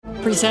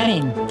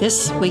Presenting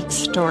this week's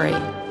story,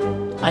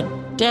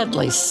 A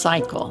Deadly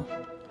Cycle.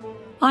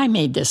 I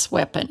made this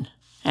weapon,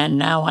 and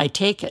now I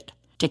take it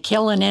to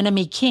kill an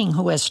enemy king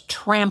who has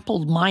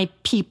trampled my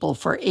people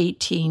for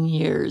 18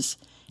 years.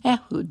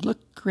 Ehud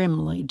looked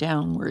grimly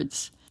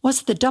downwards.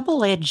 Was the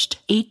double-edged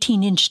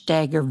 18-inch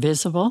dagger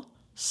visible?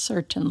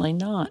 Certainly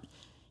not.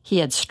 He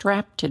had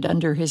strapped it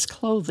under his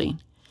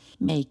clothing.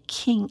 May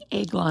King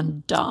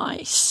Eglon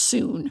die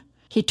soon.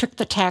 He took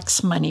the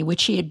tax money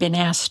which he had been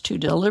asked to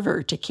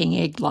deliver to King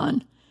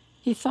Eglon.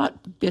 He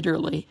thought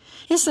bitterly,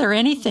 is there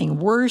anything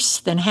worse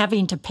than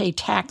having to pay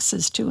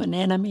taxes to an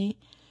enemy?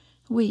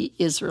 We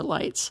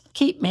Israelites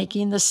keep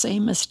making the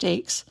same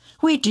mistakes.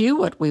 We do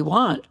what we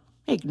want,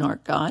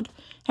 ignore God,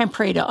 and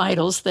pray to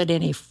idols that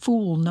any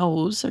fool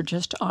knows are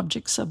just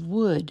objects of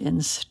wood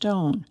and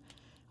stone.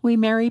 We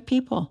marry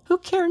people who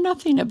care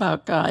nothing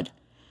about God.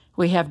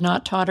 We have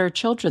not taught our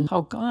children how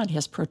God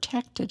has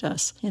protected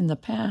us in the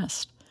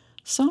past.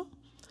 So,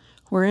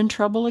 we're in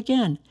trouble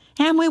again,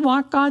 and we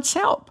want God's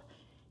help.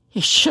 He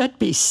should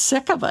be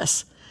sick of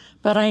us,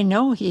 but I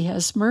know He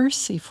has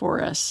mercy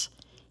for us.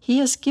 He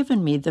has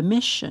given me the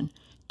mission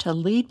to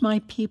lead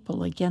my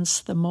people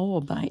against the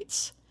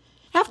Moabites.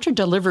 After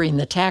delivering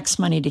the tax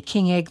money to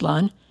King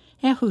Eglon,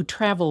 Ehud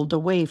traveled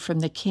away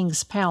from the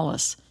king's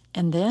palace,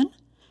 and then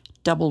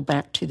doubled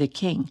back to the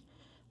king.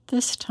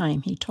 This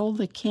time he told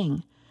the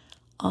king,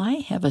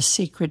 I have a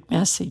secret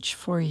message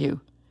for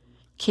you.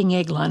 King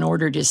Eglon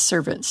ordered his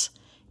servants,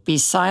 be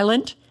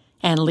silent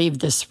and leave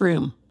this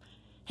room.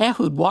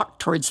 Ehud walked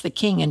towards the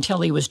king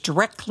until he was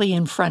directly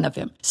in front of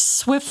him.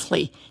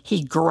 Swiftly,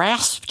 he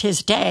grasped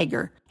his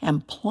dagger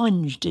and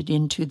plunged it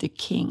into the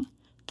king.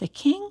 The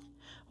king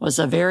was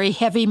a very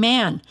heavy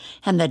man,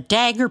 and the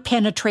dagger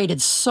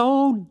penetrated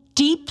so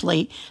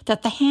deeply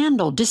that the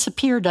handle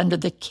disappeared under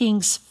the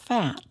king's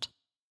fat.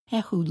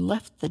 Ehud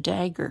left the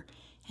dagger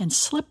and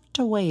slipped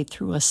away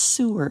through a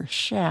sewer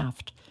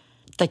shaft.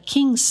 The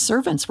king's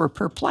servants were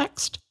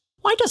perplexed.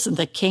 Why doesn't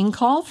the king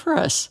call for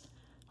us?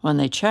 When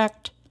they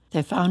checked,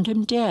 they found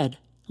him dead,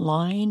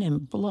 lying in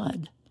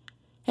blood.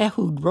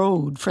 Ehud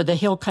rode for the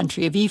hill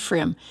country of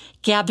Ephraim,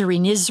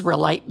 gathering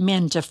Israelite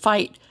men to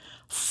fight.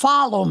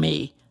 Follow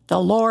me. The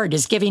Lord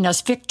is giving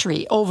us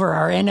victory over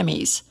our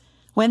enemies.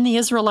 When the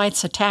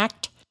Israelites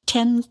attacked,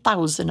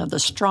 10,000 of the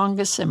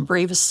strongest and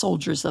bravest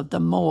soldiers of the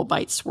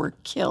Moabites were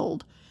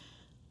killed.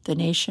 The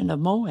nation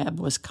of Moab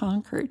was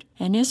conquered,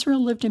 and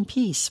Israel lived in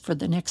peace for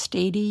the next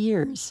 80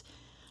 years,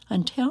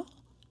 until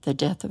the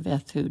death of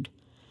Ehud.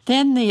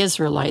 Then the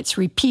Israelites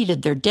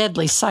repeated their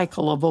deadly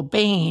cycle of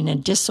obeying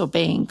and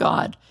disobeying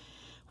God.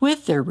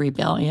 With their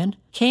rebellion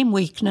came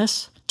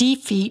weakness,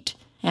 defeat,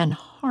 and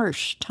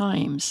harsh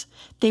times.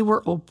 They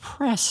were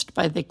oppressed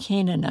by the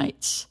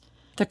Canaanites.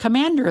 The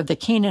commander of the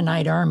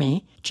Canaanite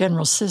army,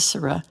 General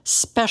Sisera,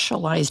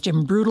 specialized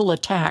in brutal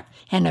attack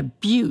and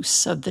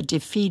abuse of the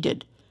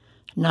defeated.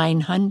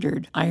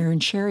 900 iron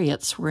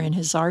chariots were in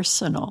his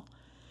arsenal.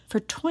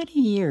 For 20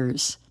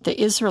 years, the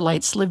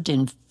Israelites lived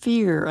in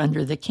fear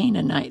under the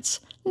Canaanites.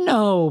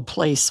 No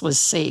place was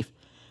safe.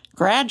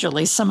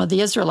 Gradually, some of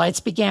the Israelites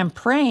began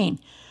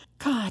praying,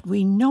 God,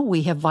 we know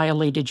we have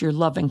violated your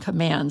love and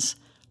commands.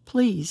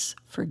 Please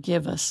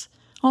forgive us.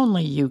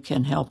 Only you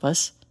can help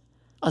us.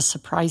 A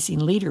surprising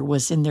leader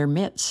was in their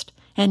midst,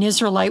 an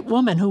Israelite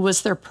woman who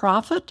was their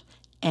prophet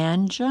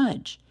and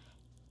judge,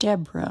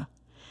 Deborah.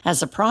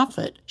 As a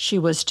prophet, she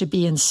was to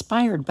be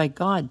inspired by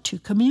God to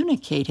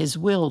communicate His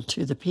will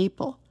to the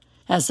people.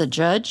 As a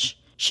judge,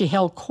 she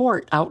held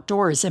court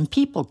outdoors, and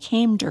people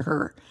came to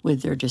her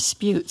with their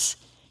disputes.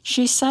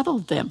 She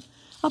settled them,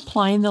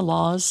 applying the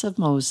laws of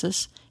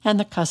Moses and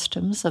the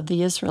customs of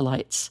the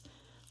Israelites.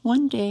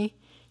 One day,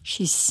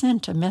 she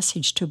sent a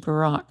message to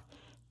Barak.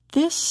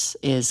 This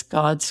is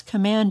God's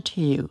command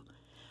to you.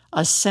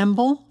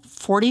 Assemble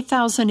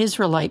 40,000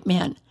 Israelite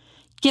men.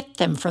 Get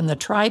them from the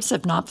tribes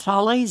of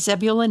Naphtali,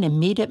 Zebulun, and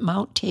meet at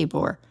Mount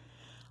Tabor.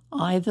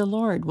 I, the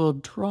Lord, will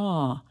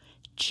draw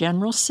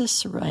General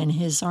Sisera and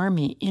his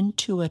army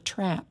into a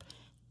trap.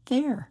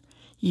 There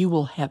you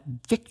will have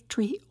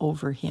victory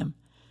over him.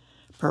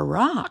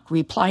 Barak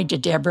replied to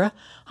Deborah,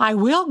 I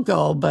will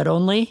go, but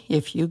only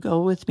if you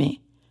go with me.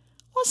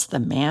 Was the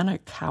man a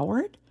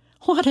coward?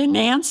 What an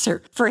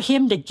answer for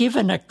him to give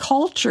in a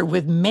culture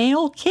with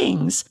male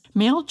kings,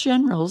 male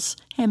generals,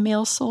 and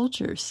male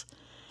soldiers.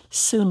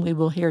 Soon we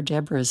will hear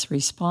Deborah's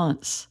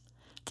response.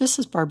 This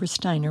is Barbara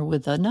Steiner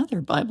with another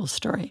Bible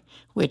story,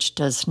 which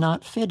does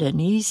not fit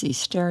an easy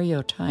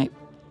stereotype.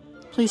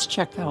 Please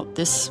check out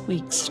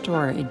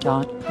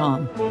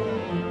thisweekstory.com.